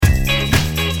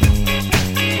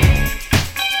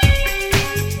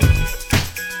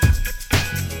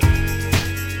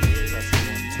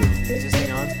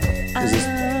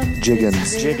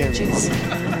Jiggins.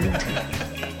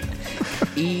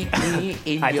 Eat me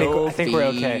in your I think we're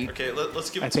okay. Okay, let's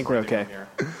give it I think we're okay. here.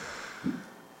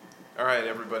 All right,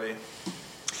 everybody.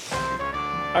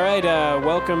 All right,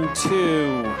 welcome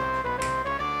to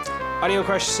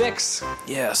Audiocrush 6.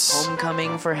 Yes.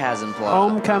 Homecoming for Hasenplau.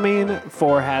 Homecoming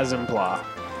for Hasenplau.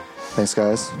 Thanks,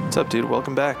 guys. What's up, dude?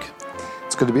 Welcome back.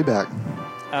 It's good to be back.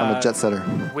 I'm a jet setter.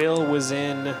 Will was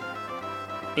in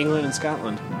England and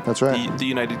Scotland. That's right. The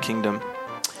United Kingdom.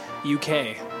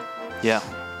 UK. Yeah.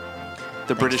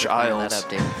 The British for clearing Isles.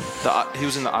 that up, dude. He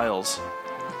was in the Isles.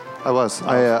 I was.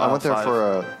 I went there 5.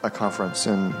 for a conference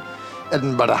in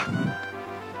Edinburgh.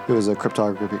 It was a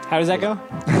cryptography. How does that go?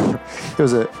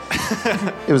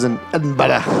 It was in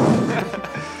Edinburgh.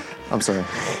 I'm sorry.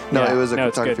 No, Yeah, it was a it's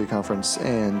cryptography good. conference,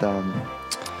 and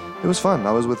it was fun.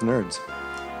 I was with nerds.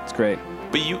 It's great.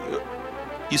 But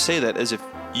you say that as if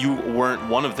you weren't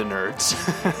one of the nerds.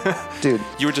 Dude,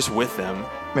 You were just with them.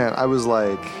 man, I was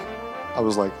like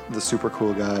the super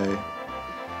cool guy.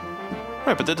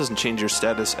 Right, but that doesn't change your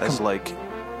status as like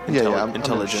I'm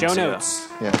intelligentsia. Show notes.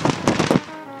 Yeah.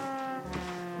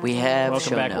 We have Welcome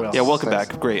show back, notes. Will. Yeah, welcome Thanks.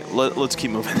 back. Great. Let's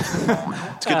keep moving.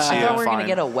 It's good to see I you. thought we were going to Fine.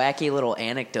 get a wacky little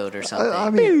anecdote or something. I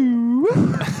mean,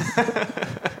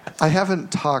 I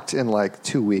haven't talked in like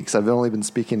 2 weeks. I've only been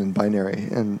speaking in binary,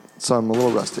 and so I'm a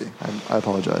little rusty. I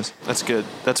apologize. That's good.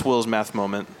 That's Will's math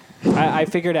moment. I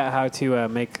figured out how to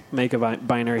make a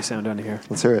binary sound under here.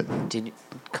 Let's hear it. Did you,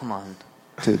 come on.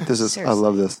 Dude, this is, I Seriously.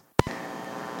 love this.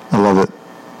 I love it.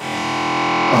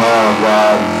 Oh,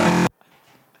 God.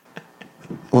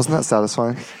 Wasn't that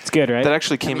satisfying? It's good, right? That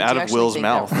actually came do out you of actually Will's think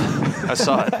mouth. that- I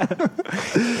saw it.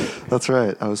 That's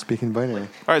right. I was speaking binary.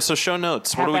 All right, so show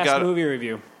notes. What do we Half-assed got? movie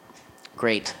review.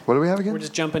 Great. What do we have again? We're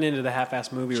just jumping into the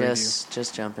half-assed movie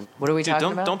Just jumping. What are we Dude,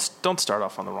 talking about? don't start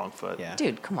off on the wrong foot. review. Yeah.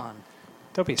 Dude, come on.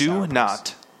 Don't be Do sourpuss.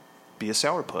 not be a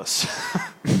sourpuss.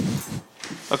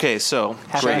 Okay, so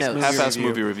Half-assed great. movie Half-assed review.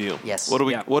 movie review. Yes. What do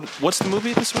we? Yeah. What's the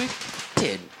movie this week?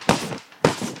 Dude.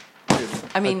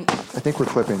 I mean, I think we're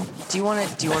clipping. do you want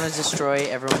to destroy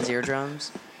everyone's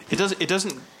eardrums? It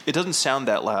doesn't sound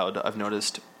that loud. I've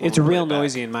noticed. when It's we play real it back.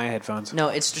 noisy in my headphones. No,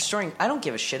 it's destroying. I don't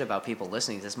give a shit about people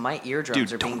listening to this. My eardrums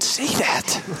Dude, are being don't say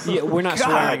that. Yeah, we're not God.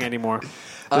 swearing anymore.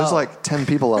 There's like 10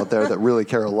 people out there that really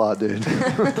care a lot, dude.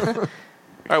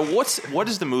 All right, what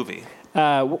is the movie?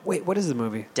 Wait, what is the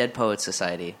movie? Dead Poets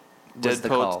Society. Was Dead the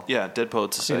Poets. call. Yeah, Dead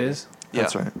Poets Society. It is? Yeah.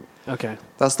 That's right. Okay.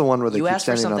 That's the one where they You keep asked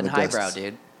for standing on something the highbrow, desks.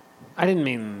 dude. I didn't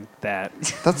mean that.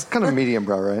 That's kind of medium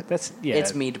brow, right? That's yeah.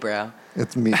 It's mead brow.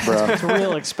 It's meat brow. It's a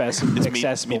real accessible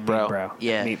meat brow. brow.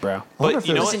 Yeah. Meat brow. wonder But if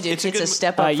you know there's- what? Listen, dude, it's a good-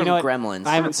 step up You from know what? Gremlins.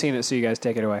 I haven't seen it, so you guys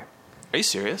take it away. Are you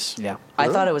serious? Yeah. I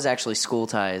Really? thought it was actually School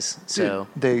Ties. So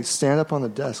Dude, they stand up on the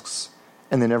desks,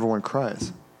 and then everyone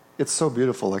cries. It's so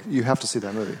beautiful. Like, you have to see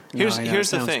that movie. Here's I know, here's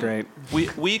it the sounds thing.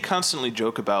 great. We constantly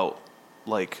joke about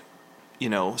like,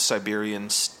 Siberian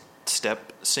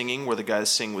step singing where the guys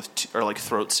sing with or like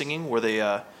throat singing where they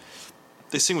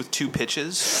sing with two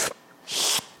pitches.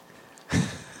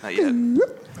 Not yet.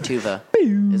 Tuva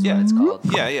is what it's called.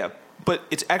 Yeah. But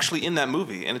it's actually in that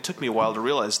movie, and it took me a while to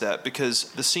realize that because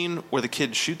the scene where the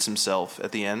kid shoots himself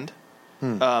at the end.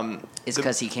 Is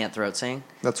because he can't throat sing.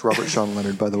 That's Robert Sean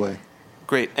Leonard, by the way.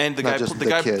 Great, and the Not guy, just the the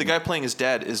guy, kid. the guy playing his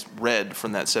dad is Red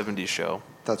from that '70s show.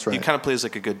 That's right. He kind of plays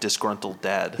like a good disgruntled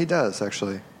dad. He does,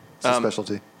 actually. It's a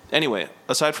specialty. Anyway,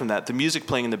 aside from that, the music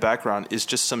playing in the background is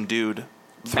just some dude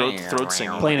throat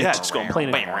singing. Playing yeah, a, just going. playing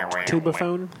a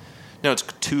tubaphone, No, it's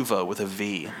tuva with a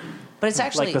V. But it's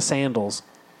actually like the sandals.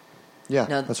 Yeah,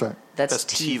 no, that's right. That's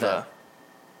Tiva. Tiva.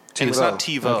 And it's not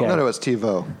TiVo. Okay. No, it's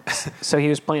TiVo. So he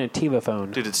was playing a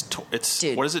tubaphone. Dude, it's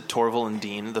Dude. what is it? Torval and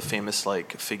Dean, the famous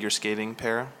like figure skating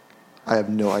pair. I have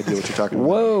no idea what you're talking about.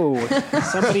 Whoa!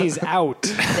 Somebody's out.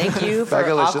 Thank you for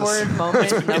Fagalicious. awkward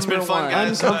moment number It's been fun, one.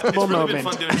 guys. Uncomfortable it's really moment. been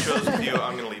fun doing shows with you.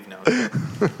 I'm gonna leave now.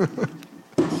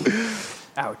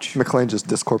 Ouch. McLean just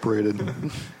discorporated. All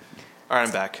right,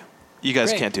 I'm back. You guys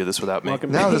Great. can't do this without me.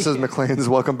 Welcome Now back. this is McLean's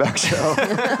Welcome Back show.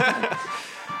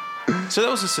 So that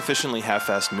was a sufficiently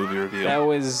half-assed movie review. That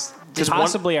was 'Cause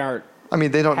possibly our. I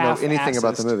mean, they don't know anything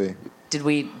about the Half-assed. movie. Did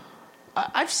we?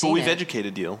 I've but seen we've it.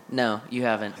 educated you. No, you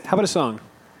haven't. How about a song?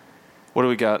 What do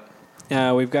we got?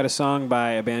 We've got a song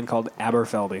by a band called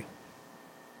Aberfeldy.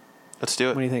 Let's do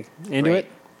What do it. you think? Into Great.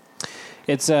 it?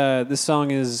 It's this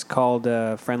song is called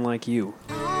 "Friend Like You."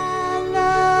 I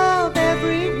love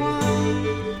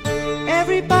everyone,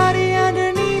 everybody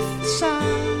underneath the sun.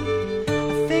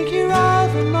 I think you're all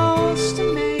the most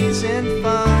amazing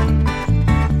fun.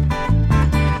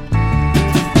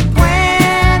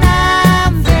 When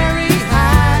I'm very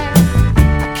high,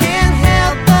 I can't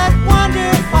help but wonder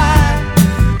why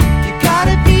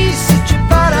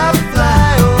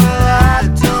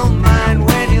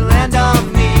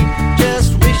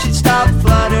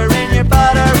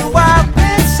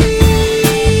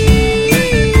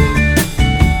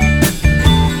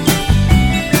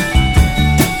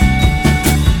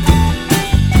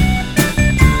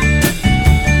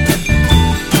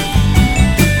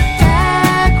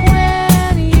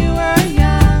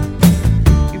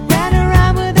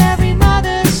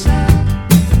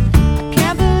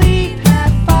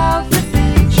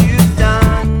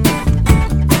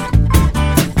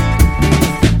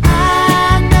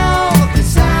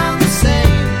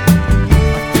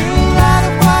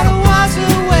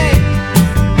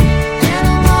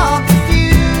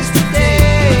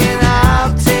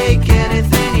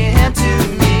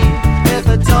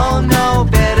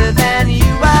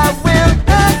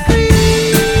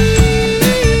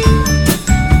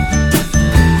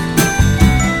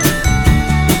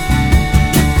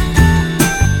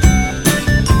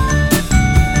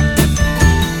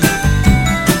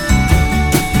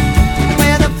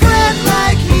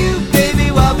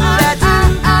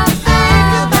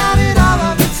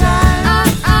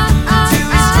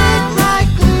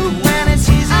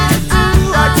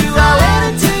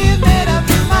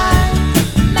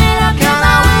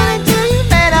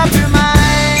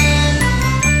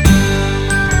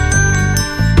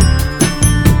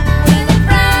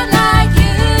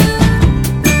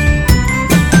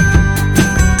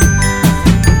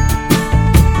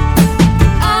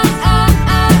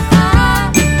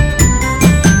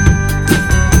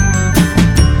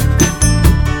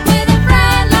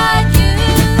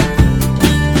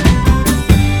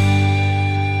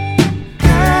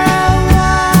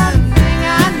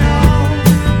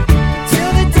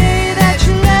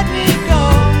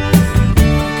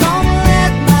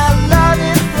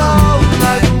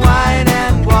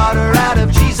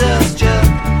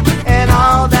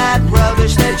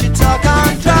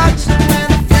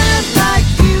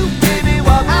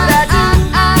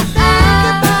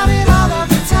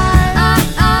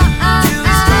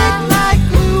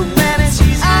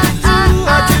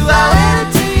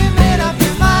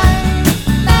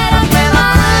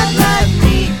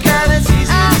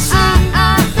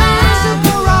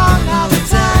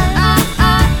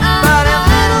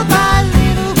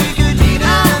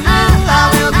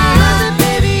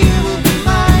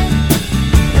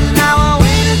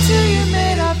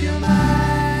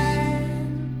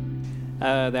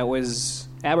That was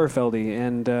Aberfeldy,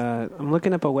 and I'm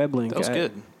looking up a web link. That was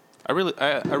good. I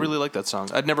really like that song.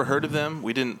 I'd never heard of them.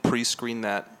 We didn't pre-screen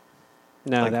that.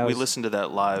 No, that was... We listened to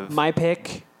that live. My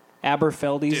pick,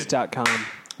 aberfeldies.com.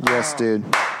 Yes, dude.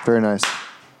 Very nice.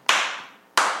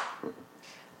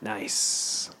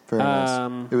 Nice. Very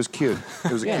nice. It was cute.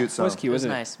 It was a cute song. It was cute,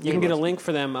 wasn't it? nice. You can get a link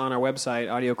for them on our website,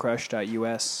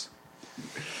 audiocrush.us.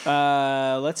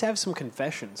 Let's have some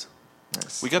confessions.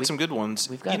 Nice. We got some good ones.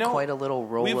 We've got quite a little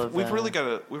roll of... We've really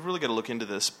got to look into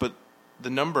this, but the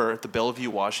number, the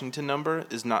Bellevue, Washington number,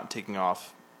 is not taking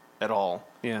off at all.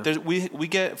 Yeah. We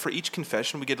get, for each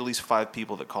confession, we get at least 5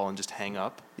 people that call and just hang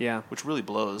up. Yeah. Which really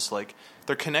blows. Like,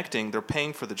 they're connecting, they're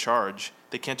paying for the charge.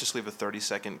 They can't just leave a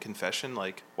 30-second confession.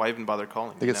 Like, why even bother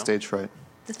calling? They get stage fright.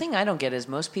 The thing I don't get is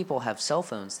most people have cell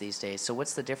phones these days, so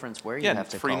what's the difference where you have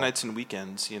to free call? nights and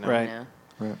weekends, Right. Yeah.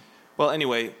 Right. Well,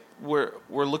 anyway, we're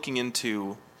looking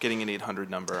into getting an 800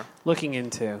 number. Looking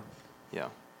into. Yeah.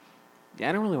 Yeah,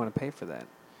 I don't really want to pay for that.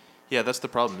 Yeah, that's the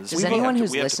problem. Does anyone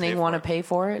who's listening want to pay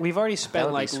for it? We've already That spent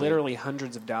would be like sweet. literally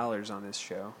hundreds of dollars on this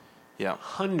show. Yeah.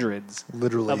 Hundreds.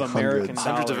 Literally of American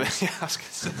hundreds. dollars. Yeah, I was gonna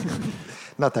say.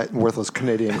 Not that worthless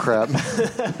Canadian crap.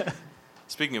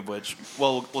 Speaking of which,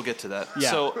 well, we'll get to that. Yeah.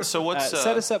 So what's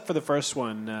set us up for the first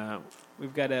one. We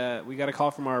got a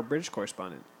call from our British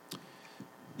correspondent.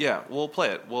 Yeah, we'll play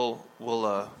it. We'll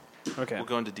Okay. We'll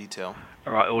go into detail.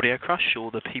 All right, Audiocrush,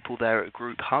 all the people there at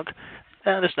Group Hug.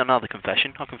 There's another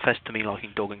confession. I confessed to me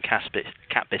liking dog and cat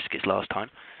biscuits last time.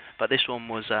 But this one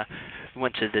was, we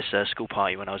went to this school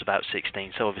party when I was about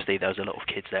 16, so obviously there was a lot of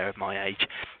kids there of my age,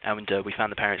 and we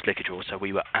found the parents' liquor drawer, so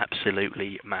we were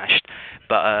absolutely mashed.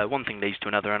 But one thing leads to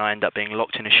another, and I ended up being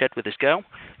locked in a shed with this girl,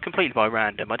 completely by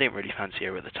random. I didn't really fancy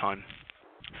her at the time.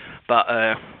 But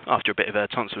after a bit of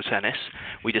tonsil tennis,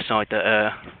 we decide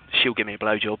that she'll give me a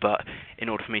blowjob, but in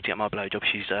order for me to get my blowjob,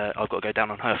 I've got to go down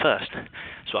on her first.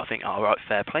 So I think, all right,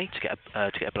 fair play, to get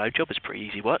a blowjob is pretty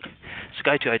easy work. So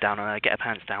go down on her, get her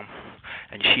pants down,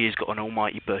 and she has got an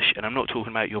almighty bush, and I'm not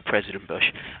talking about your President Bush,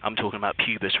 I'm talking about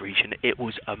pubis region. It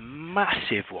was a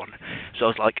massive one. So I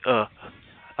was like,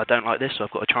 I don't like this, so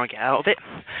I've got to try and get out of it.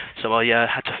 So I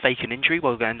had to fake an injury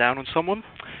while going down on someone.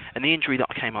 And the injury that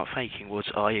I came out faking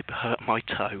was I hurt my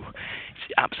toe.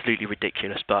 It's absolutely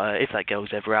ridiculous, but if that girl's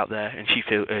ever out there and she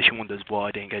wonders why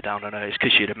I didn't go down on her, it's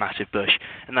because she had a massive bush.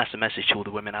 And that's the message to all the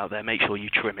women out there. Make sure you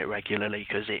trim it regularly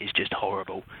because it is just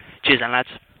horrible. Cheers, then, lads.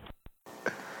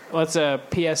 Well, that's a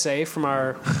PSA from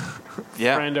our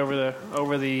friend over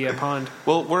the pond.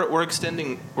 Well, we're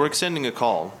extending a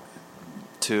call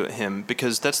to him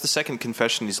because that's the second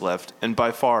confession he's left, and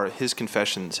by far his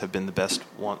confessions have been the best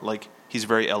one. Like, he's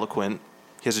very eloquent.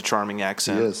 He has a charming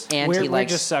accent. He is. And We're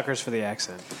just suckers for the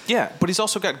accent. Yeah, but he's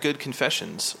also got good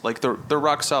confessions. Like, they're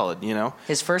rock solid, you know?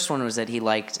 His first one was that he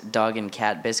liked dog and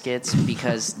cat biscuits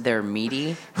because they're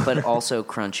meaty but also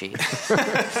crunchy.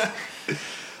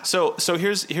 So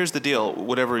here's the deal.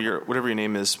 Whatever your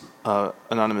name is,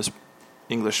 anonymous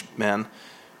English man,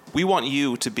 we want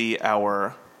you to be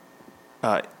our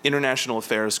international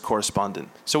affairs correspondent.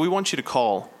 So we want you to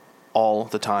call all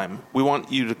the time. We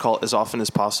want you to call as often as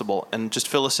possible and just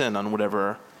fill us in on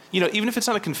whatever, even if it's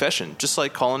not a confession, just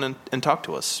like call in and talk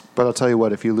to us. But I'll tell you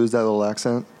what, if you lose that little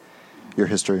accent, you're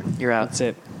history. You're out. That's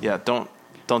it. Yeah, don't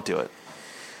do it.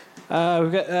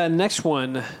 We've got next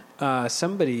one.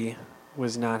 Somebody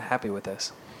was not happy with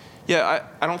us. Yeah,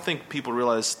 I don't think people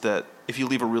realize that if you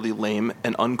leave a really lame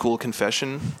and uncool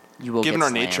confession, You will given get our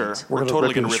slammed. nature, We're we're gonna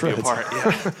totally rip you going to to rip you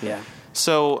shreds. apart. Yeah. Yeah.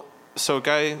 So a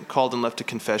guy called and left a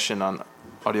confession on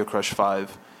Audiocrush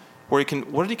 5 where he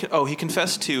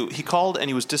called and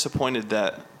he was disappointed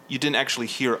that you didn't actually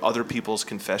hear other people's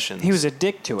confessions. He was a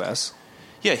dick to us.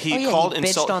 Yeah, he called he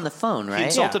bitched on the phone, right? He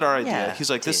insulted our idea. Yeah, He's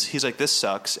like dude. this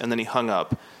sucks, and then he hung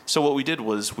up. So what we did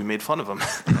was we made fun of him.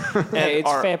 Hey,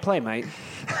 it's fair play, mate.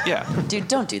 Yeah. Dude,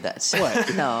 don't do that.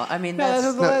 What? No, I mean,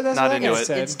 That's not what into I it.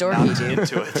 said. it's dorky, dude.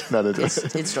 Into it. Not a It's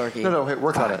dorky. No, hey,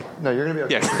 work on it. No, you're going to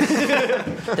be okay.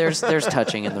 Yeah. There's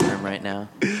touching in the room right now.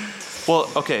 Well,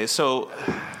 okay, so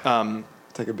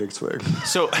Take a big swig.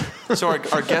 So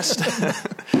our guest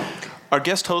our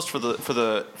guest host for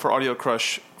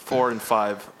Audiocrush 4 and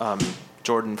 5,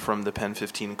 Jordan from the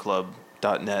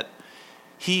Pen15Club.net,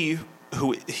 he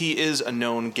is a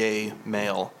known gay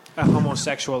male. A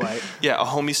homosexualite. Yeah, a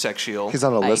homosexual. He's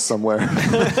on a list somewhere.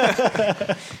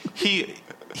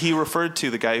 He referred to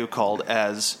the guy who called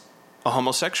as a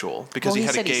homosexual because he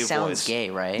had a gay he sounds voice. gay,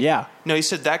 right? Yeah. No, he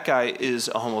said that guy is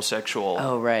a homosexual.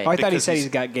 Oh, right. Oh, I thought he Because said he's-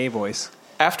 he's got gay voice.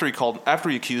 After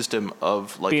he accused him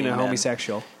of Being a men.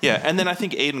 homosexual. Yeah, and then I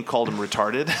think Aiden called him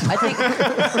retarded.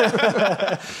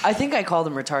 I think I called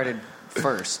him retarded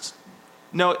first.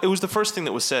 No, it was the first thing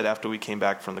that was said after we came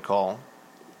back from the call.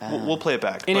 We'll play it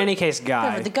back. In but any case,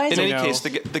 Guy. Yeah, the guy's in any know. case,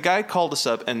 the guy called us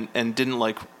up and didn't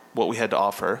like what we had to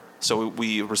offer, so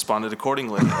we responded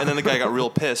accordingly. And then the guy got real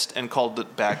pissed and called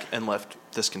it back and left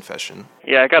this confession.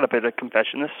 Yeah, I got a bit of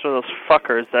confession. This is for those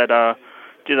fuckers that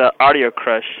do the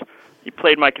Audiocrush. You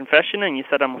played my confession and you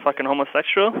said I'm a fucking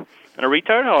homosexual and a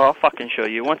retard? Oh, I'll fucking show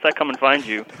you. Once I come and find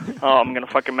you, I'm gonna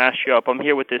fucking mash you up. I'm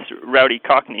here with this rowdy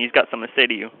cockney. He's got something to say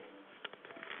to you.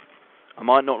 I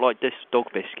might not like this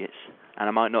dog biscuits, and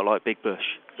I might not like Big Bush,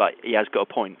 but he has got a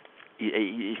point.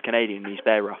 He's Canadian, he's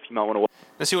bare rough. You might want to...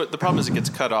 Now, see, what the problem is, it gets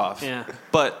cut off. Yeah.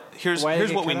 But here's Why did it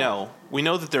get what we cut know. off? We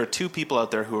know that there are two people out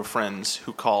there who are friends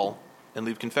who call and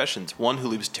leave confessions. One who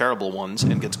leaves terrible ones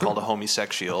and gets called a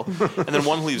homosexual, and then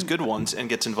one who leaves good ones and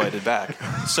gets invited back.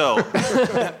 So,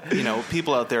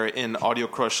 people out there in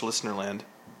Audiocrush listenerland,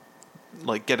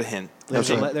 like, get a hint. There's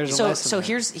a lesson So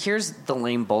there. here's the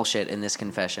lame bullshit in this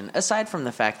confession. Aside from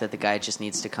the fact that the guy just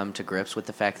needs to come to grips with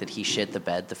the fact that he shit the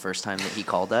bed the first time that he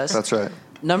called us. That's right.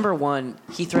 Number one,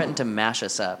 he threatened to mash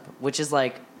us up, which is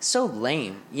like so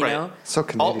lame, you Right. know? So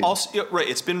Canadian. Right,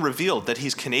 it's been revealed that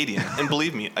he's Canadian, and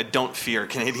believe me, I don't fear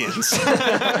Canadians.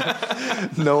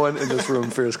 No one in this room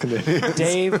fears Canadians.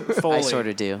 Dave Foley. I sort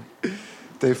of do.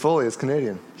 Dave Foley is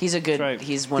Canadian. He's a good. That's right.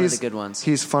 He's one of the good ones.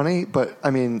 He's funny, but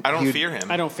I mean, I don't fear him.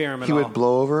 I don't fear him at He all. would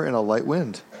blow over in a light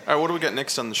wind. All right, what do we got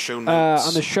next on the show notes?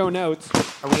 On the show notes,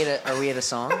 Are we at a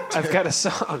song? I've got a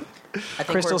song. I think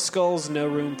Crystal we're- Skull's "No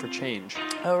Room for Change."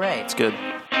 Oh right. It's good.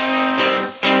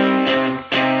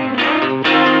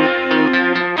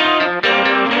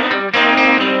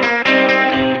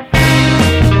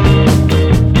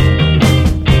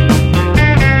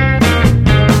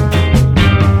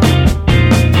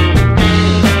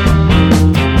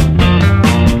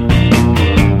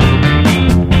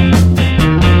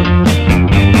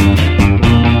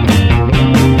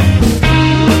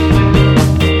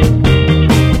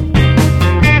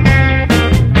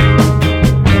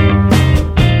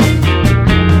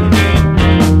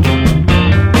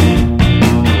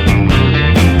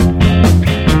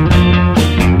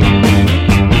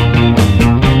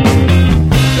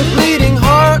 The bleeding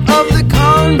heart of the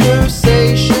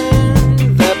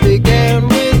conversation that began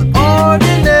with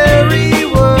ordinary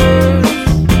words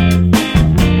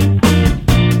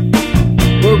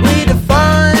where we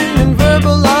define and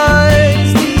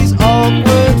verbalize these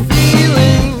awkward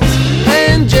feelings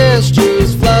and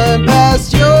gestures flying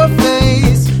past your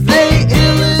face. They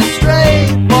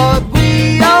illustrate what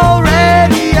we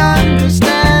already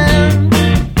understand.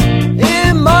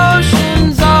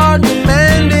 Emotions are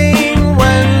demanding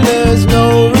when there's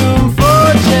no room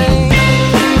for change.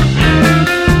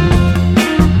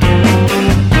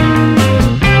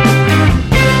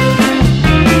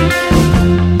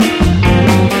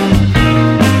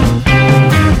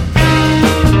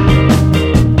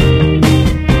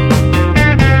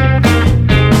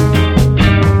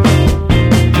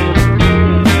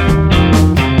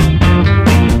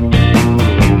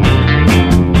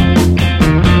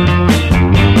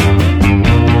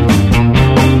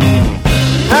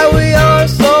 How we are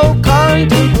so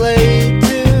contemplative,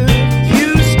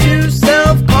 used to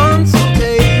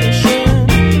self-consultation.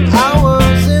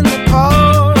 Hours in the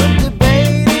car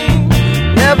debating,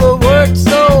 never worked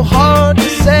so hard to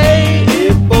say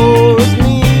it bores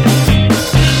me.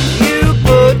 You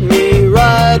put me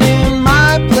right in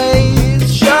my place,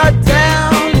 shut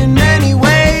down in many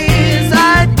ways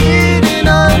I didn't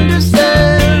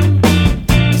understand.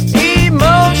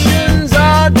 Emotions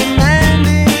are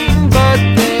demanding, but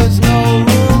there's no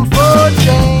room for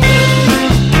change.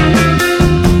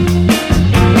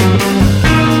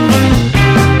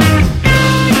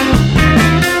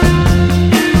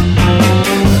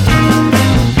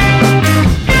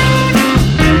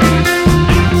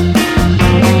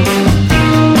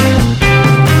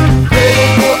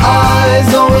 Critical eyes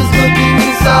always looking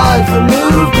inside for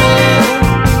movement.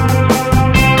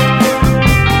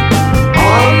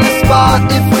 On the spot,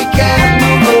 if we can't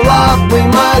move a lot, we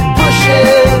might push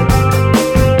it.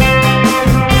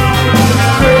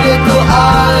 Critical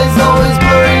eyes always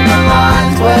blurring the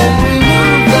lines when we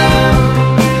move them.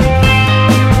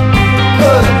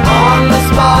 Put on the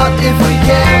spot, if we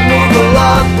can't move a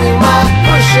lot, we might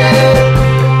push it.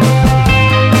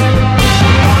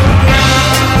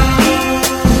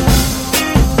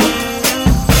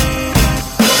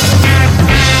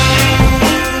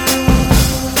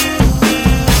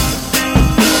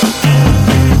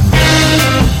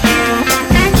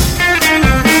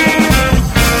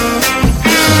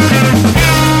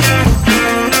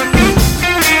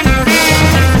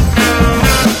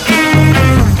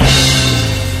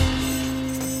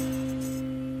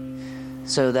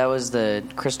 So that was the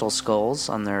Crystal Skulls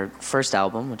on their first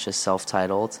album, which is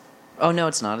self-titled. Oh, no,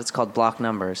 it's not. It's called Block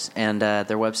Numbers. And their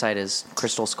website is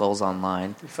Crystal Skulls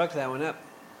Online. You fucked that one up.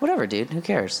 Whatever, dude. Who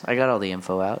cares? I got all the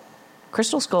info out.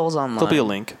 Crystal Skulls Online. There'll be a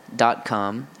link.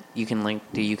 .com. You can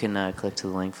click to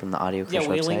the link from the Audiocrush website. Yeah,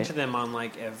 we link to them on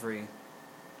like every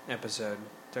episode.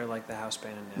 They're like the house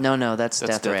band now. No, that's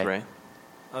Death Ray.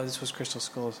 Oh, this was Crystal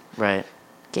Skulls. Right.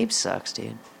 Gabe sucks,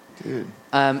 dude. Dude.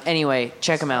 Anyway,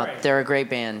 check them out. They're a great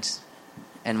band,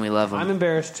 and we love them. I'm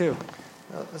embarrassed too.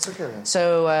 Oh, that's okay, man.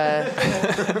 So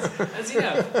That's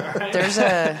enough. All right. there's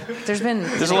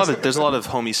There's a lot of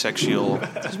homosexual.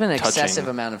 There's been an excessive touching.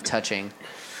 amount of touching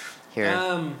here.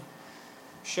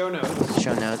 Show notes.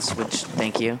 Show notes, which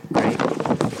thank you. Great.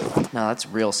 No, that's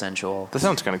real sensual. That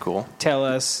sounds kind of cool. Tell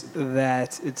us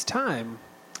that it's time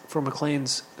for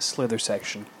McLean's Slither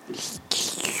section.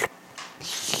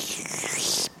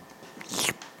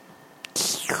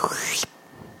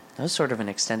 That was sort of an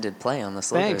extended play on the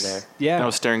slither Thanks. there. Yeah. I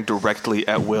was staring directly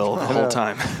at Will the whole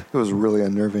time. It was really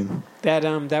unnerving.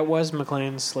 That was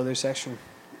McLean's Slither section.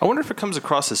 I wonder if it comes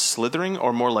across as slithering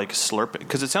or more like slurping,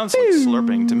 because it sounds like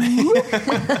slurping to me.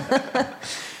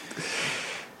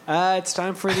 It's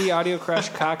time for the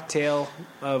Audiocrush cocktail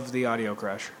of the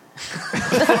Audiocrush.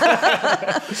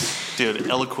 Dude,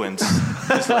 eloquence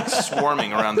is like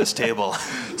swarming around this table.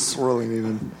 Swirling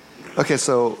even. Okay,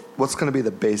 so what's going to be the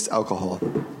base alcohol?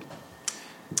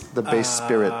 The base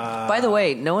spirit. By the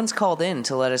way, no one's called in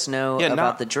to let us know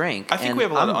about the drink. I think we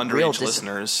have a lot of underage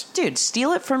listeners. Dude,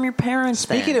 steal it from your parents.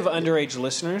 Speaking of underage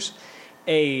listeners,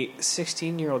 a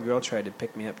 16-year-old girl tried to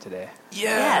pick me up today.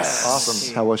 Yes.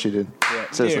 Awesome. How was she, dude?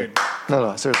 Yeah, Seriously. dude.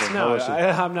 No, seriously. How No, was she?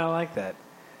 I'm not like that.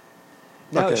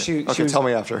 No, okay, she okay, was, tell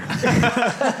me after.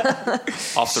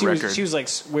 Off the record. She was like,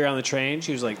 we were on the train.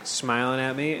 She was like smiling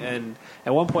at me, and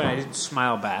at one point I didn't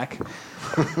smile back.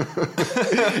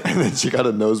 And then she got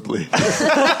a nosebleed.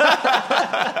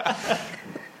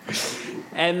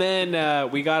 And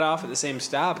then we got off at the same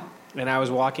stop, and I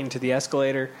was walking to the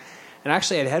escalator, and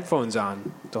actually I had headphones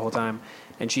on the whole time.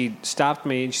 And she stopped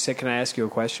me, and she said, "Can I ask you a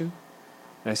question?"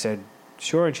 And I said,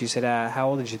 "Sure." And she said,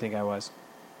 "How old did you think I was?"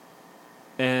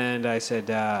 And I said,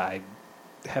 "I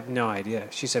have no idea."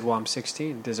 She said, "Well, I'm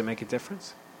 16. Does it make a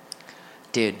difference?"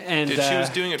 Dude. And Dude, she was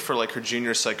doing it for like her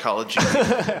junior psychology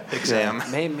exam.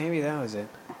 Maybe that was it.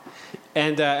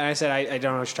 And I said, I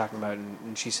don't know what you're talking about.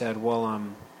 And she said, "Well,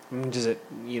 does it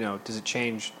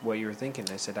change what you were thinking?"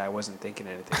 I said, "I wasn't thinking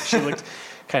anything." She looked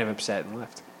kind of upset and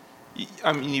left.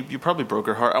 I mean, you probably broke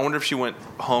her heart. I wonder if she went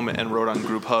home and wrote on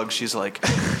group hug. She's like,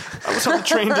 "I was on the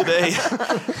train today."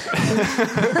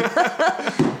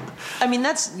 I mean,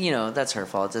 that's her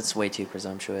fault. That's way too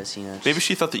presumptuous, Maybe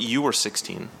she thought that you were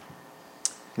 16.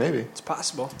 Maybe. It's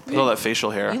possible. With all that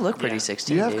facial hair. You look pretty Yeah.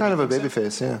 16. You have dude. kind of a baby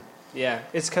face, yeah. Yeah,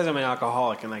 it's because I'm an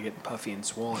alcoholic and I get puffy and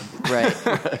swollen. Right.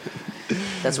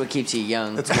 That's what keeps you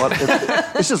young. It's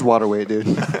just water weight, dude.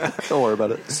 Don't worry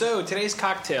about it. So today's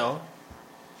cocktail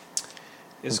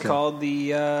is called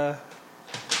the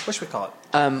what should we call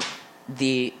it?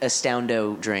 The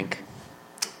Astondo drink.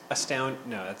 Astound?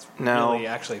 No, that's No. really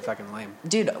actually fucking lame.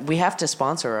 Dude, we have to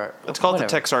sponsor our... It's called whatever.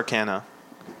 the Texarkana.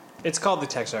 It's called the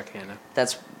Texarkana.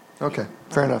 That's... Okay,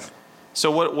 fair enough.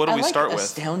 So what do we start with?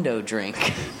 Astondo drink.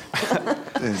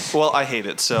 Well, I hate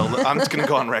it, so I'm just going to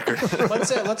go on record.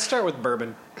 Let's start with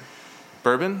bourbon.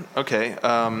 Bourbon? Okay.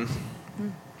 What?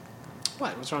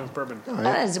 What's wrong with bourbon? All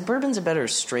right. Bourbon's a better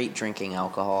straight drinking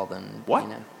alcohol than... What?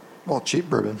 Well, cheap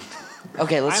bourbon.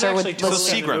 Okay, let's I'm start with... actually So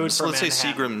totally in the mood Seagram's. for Let's say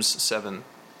Manhattan. Seagram's 7.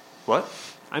 What?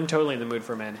 I'm totally in the mood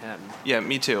for Manhattan. Yeah,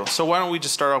 me too. So why don't we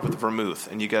just start off with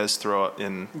vermouth, and you guys throw it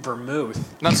in...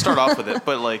 Vermouth. Not start off with it,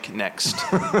 but like next.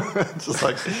 Just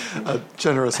like a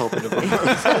generous helping of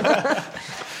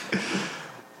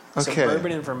So Okay.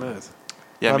 bourbon and vermouth.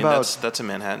 Yeah, I How mean, about- that's a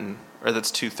Manhattan. Or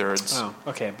that's 2/3. Oh,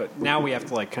 okay. But now we have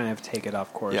to like kind of take it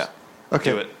off course. Yeah.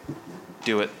 Okay.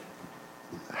 Do it.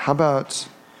 How about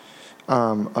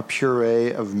a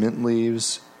puree of mint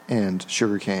leaves and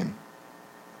sugar cane?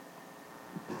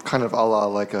 Kind of a la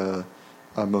like a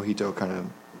mojito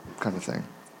kind of thing.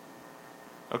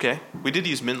 Okay. We did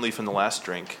use mint leaf in the last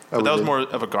drink, Oh, but we that was did? more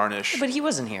of a garnish. But he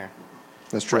wasn't here.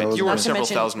 That's true. Right, I wasn't you were there. Not to several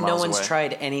mention, thousand no miles one's away.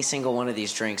 tried any single one of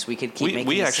these drinks. We could keep We making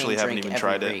the actually same haven't drink even every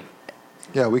tried it. week.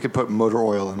 Yeah, we could put motor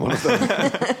oil in one of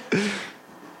them.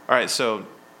 All right, so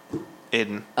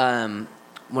Aiden.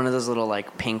 One of those little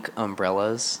like pink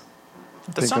umbrellas.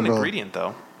 That's not an umbrella. ingredient,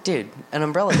 though. Dude, an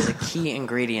umbrella is a key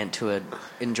ingredient to an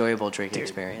enjoyable drinking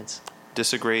experience.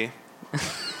 Disagree.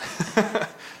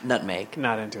 Nutmeg.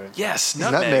 Not into it. Yes,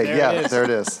 Nutmeg, There yeah, it is. there it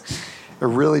is. It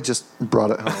really just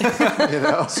brought it home. You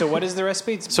know? So what is the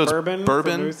recipe? It's So it's bourbon,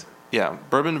 bourbon, vermouth. Yeah,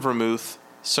 bourbon vermouth,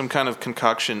 some kind of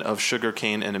concoction of sugar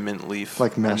cane and a mint leaf.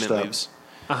 Like mashed mint up. leaves.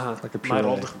 Like a puree.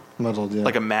 Muddled, yeah.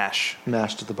 Like a mash.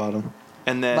 Mashed at the bottom.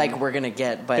 And then Like we're gonna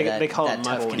get by They call that it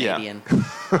tough muddled. Canadian.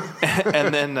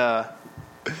 and then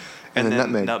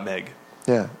then nutmeg.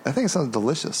 Yeah, I think it sounds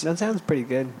delicious. That sounds pretty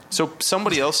good. So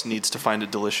somebody else needs to find a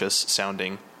delicious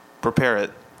sounding, prepare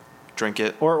it, drink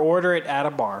it. Or order it at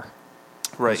a bar.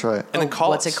 Right. That's right. And then call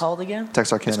What's us. it called again?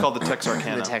 Texarkana. It's called the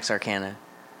Texarkana. The Texarkana.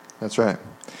 That's right.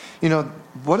 You know,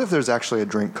 what if there's actually a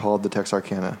drink called the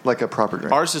Texarkana, like a proper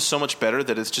drink? Ours is so much better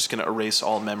that it's just going to erase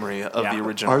all memory of the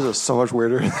original. Ours is so much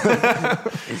weirder.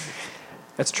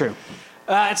 That's true.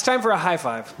 It's time for a high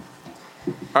five.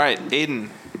 All right, Aiden,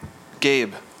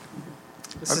 Gabe.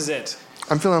 This is it.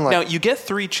 I'm feeling like Now, you get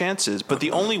 3 chances, but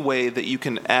the only way that you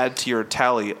can add to your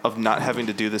tally of not having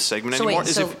to do this segment So anymore wait,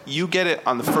 is so- if you get it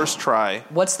on the first try,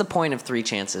 What's the point of 3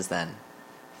 chances then?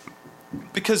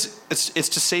 because it's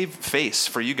to save face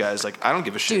for you guys. Like, I don't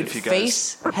give a shit Dude, if you guys...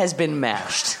 face has been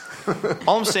mashed.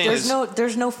 All I'm saying is...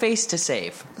 There's no face to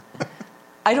save.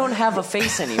 I don't have a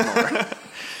face anymore.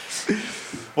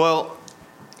 Well...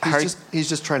 he's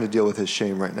just trying to deal with his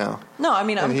shame right now. No, I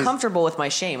mean, And I'm he's- comfortable with my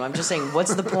shame. I'm just saying,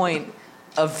 what's the point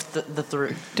of the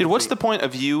 3? Dude, what's the point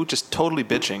of you just totally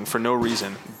bitching for no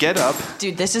reason? Get up.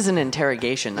 Dude, this is an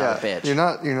interrogation, not a bitch. You're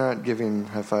not giving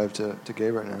high five to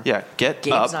Gabe right now. Yeah, get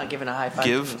Gabe's up. not giving a high five.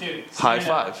 Give to me. high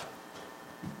five.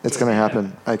 It's going to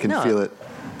happen. I can No. feel it.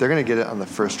 They're going to get it on the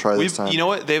first try this time. You know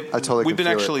what? I totally we've can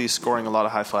been feel actually scoring a lot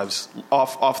of high fives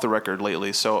off the record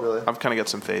lately, so Really? I've kind of got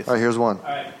some faith. All right, here's one. All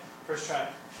right, first try.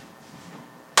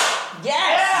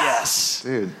 Yes! Yes.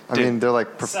 Dude, I Dude. mean, they're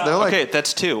like Okay,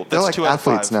 that's 2. they're That's like 2 out of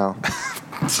 5. athletes now.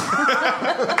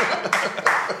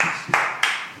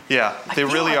 Yeah, they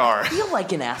really I are. feel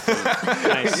like an athlete.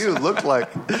 Nice. You look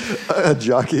like a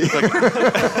jockey.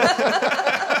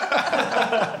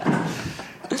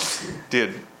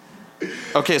 Dude.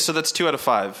 Okay, so that's 2 out of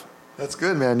 5. That's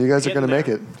good, man. You guys are going to make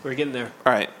it. We're getting there.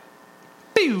 All right.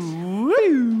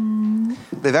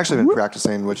 They've actually been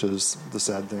practicing, which is the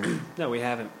sad thing. No, we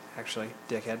haven't, actually,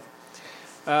 dickhead.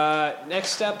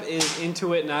 Next up is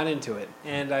Into It, Not Into It.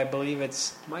 And I believe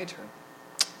it's my turn.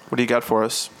 What do you got for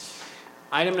us?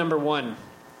 Item number 1,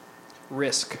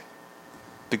 risk.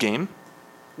 The game?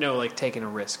 No, like taking a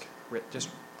risk. Just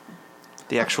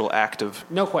The actual act of...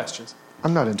 no questions.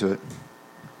 I'm not into it.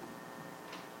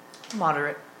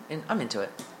 Moderate. And I'm into it.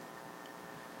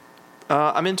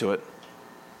 I'm into it.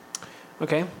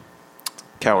 Okay.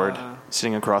 Coward,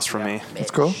 sitting across from me.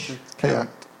 Let's go. Yeah,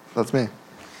 that's me.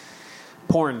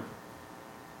 Porn.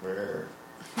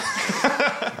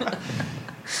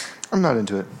 I'm not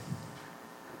into it.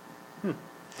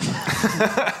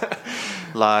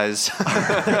 Lies.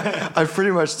 I've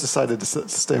pretty much decided to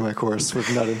stay my course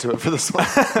with not into it for this one.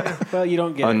 Well, you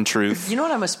don't get it. Untruth. You know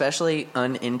what I'm especially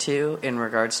uninto in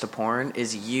regards to porn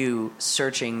is you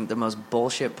searching the most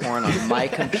bullshit porn on my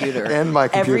computer. And my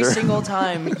computer. Every single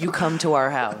time you come to our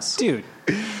house. Dude.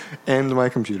 And my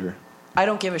computer. I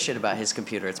don't give a shit about his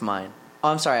computer. It's mine. Oh,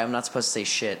 I'm sorry. I'm not supposed to say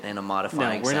shit in a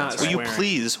modifying No, we're not sense. Will you swearing.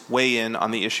 please weigh in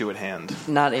on the issue at hand?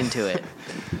 Not into it.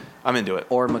 I'm into it.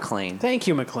 Or McLean. Thank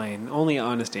you, McLean. Only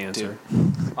honest answer.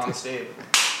 Honest Abe.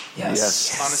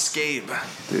 Yes. Honest Gabe.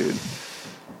 Dude,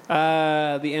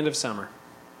 The end of summer.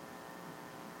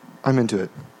 I'm into it.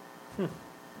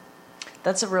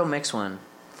 That's a real mixed one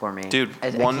for me. Dude,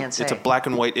 I can't say. it's a black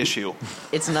and white issue.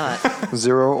 It's not.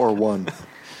 0 or 1.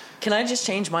 Can I just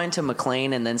change mine to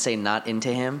McLean and then say not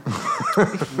into him?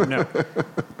 No.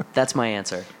 That's my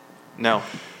answer. No.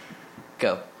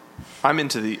 Go. I'm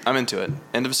into it.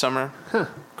 End of summer.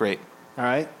 Great. All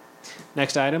right.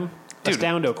 Next item. Dude,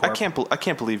 Astounding Corp. I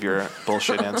can't believe your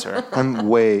bullshit answer. I'm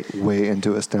way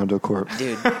into Astounding Corp.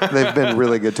 Dude, They've been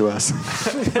really good to us.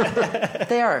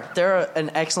 they are. They're an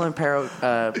excellent pair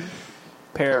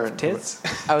of tits.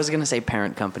 I was going to say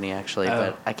parent company, actually, Oh.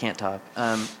 but I can't talk.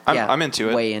 I'm into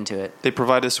it. Way into it. They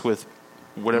provide us with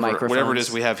whatever it Microphones.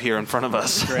 is we have here in front of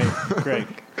us. Great.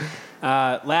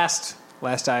 Last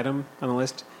item on the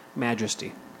list.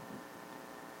 Majesty.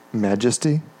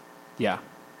 Majesty? Yeah.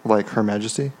 Like Her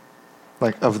Majesty?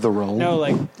 Like of the realm? No,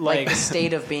 Like like the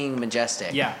state of being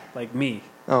majestic. yeah, like me.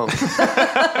 Oh.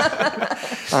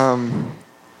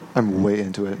 I'm way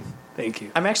into it. Thank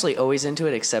you. I'm actually always into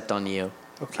it except on you.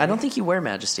 Okay. I don't think you wear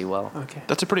majesty well. Okay.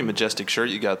 That's a pretty majestic shirt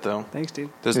you got, though. Thanks,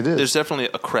 dude. There's, It is. there's definitely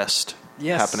a crest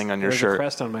happening on your there's shirt. a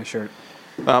crest on my shirt.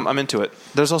 I'm into it.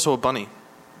 There's also a bunny.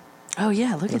 Oh,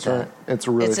 yeah, look That's at that. right. It's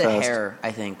really It's fast. a hair,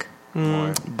 I think.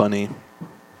 More. Bunny.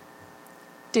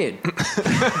 Dude,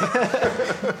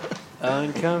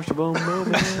 Uncomfortable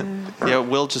moment. Yeah,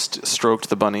 Will just stroked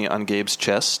the bunny on Gabe's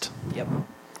chest. yep.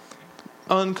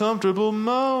 Uncomfortable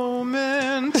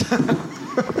moment.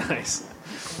 Nice.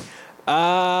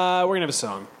 We're going to have a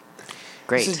song.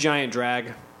 Great. This is Giant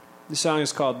Drag. The song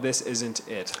is called This Isn't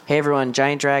It. Hey everyone,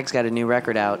 Giant Drag's got a new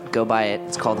record out. Go buy it.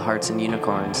 It's called Hearts and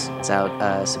Unicorns. It's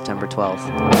out September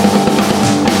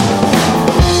 12th.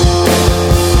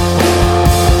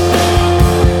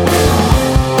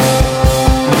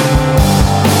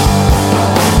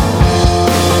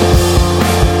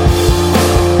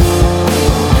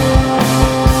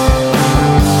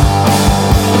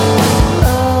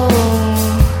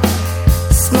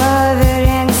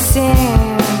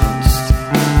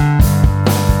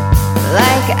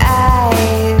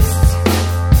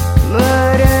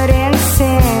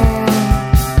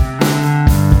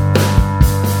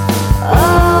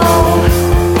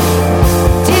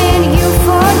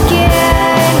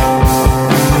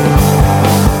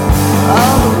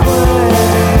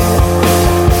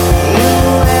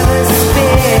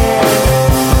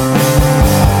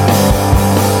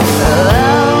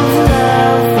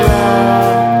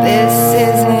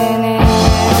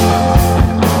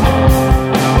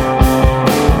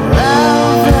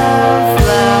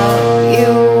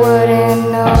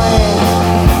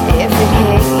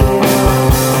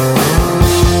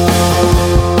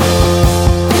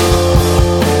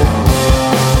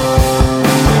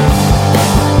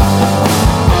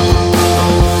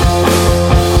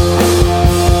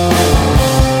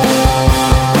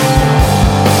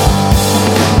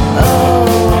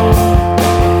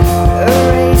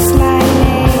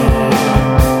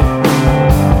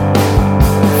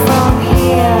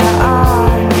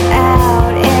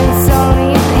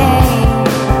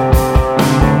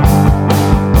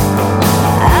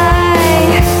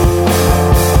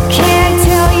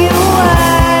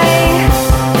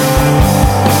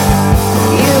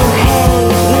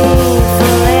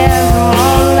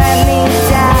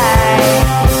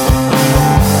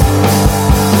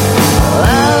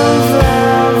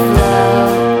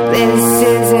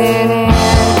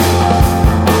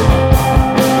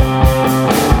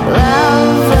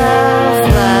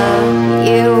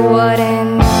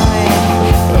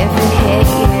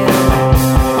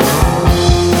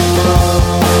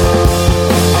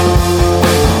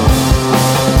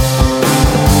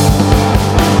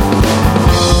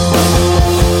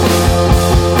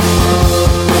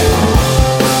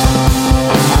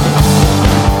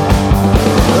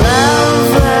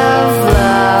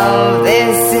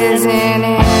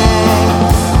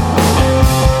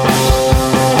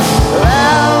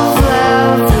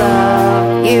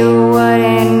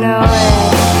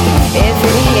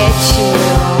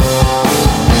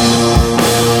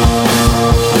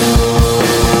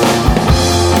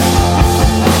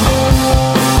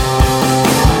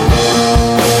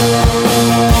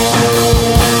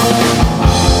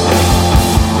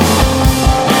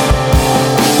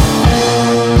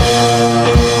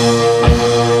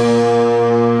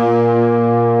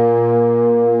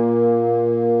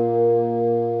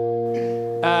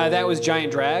 That was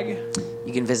Giant Drag.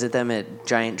 You can visit them at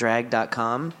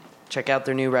giantdrag.com. Check out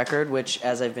their new record, which,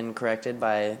 as I've been corrected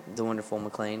by the wonderful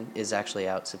McLean, is actually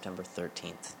out September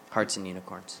 13th. Hearts and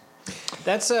Unicorns.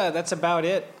 That's about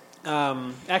it.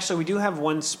 Actually, we do have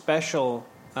one special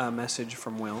message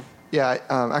from Will. Yeah,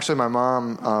 actually, my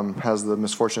mom has the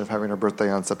misfortune of having her birthday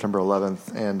on September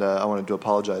 11th, and I wanted to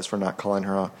apologize for not calling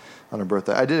her on her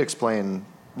birthday. I did explain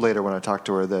later when I talked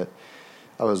to her that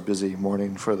I was busy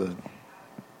mourning for the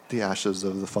ashes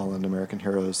of the fallen American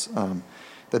heroes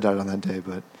that died on that day,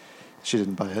 but she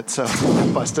didn't buy it, so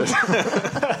busted.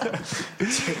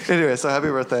 Anyway, so happy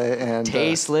birthday. And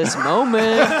tasteless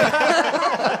moment.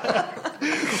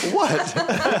 What?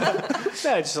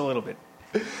 Yeah, just a little bit.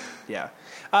 Yeah.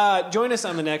 Join us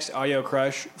on the next Audio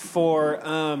Crush for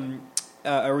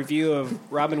a review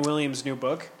of Robin Williams' new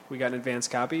book. We got an advance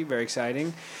copy, very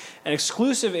exciting. An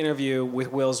exclusive interview with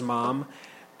Will's mom,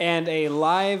 and a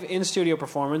live in-studio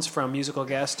performance from musical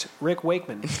guest Rick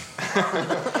Wakeman.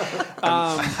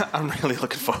 I'm really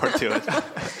looking forward to it.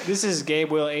 This is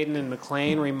Gabe, Will, Aiden, and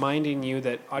McLean reminding you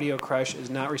that Audio Crush is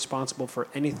not responsible for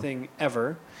anything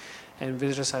ever. And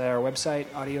visit us at our website,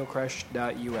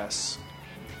 audiocrush.us.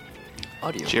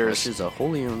 Audio Cheers. Crush is a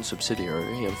wholly owned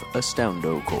subsidiary of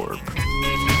Astondo Corp.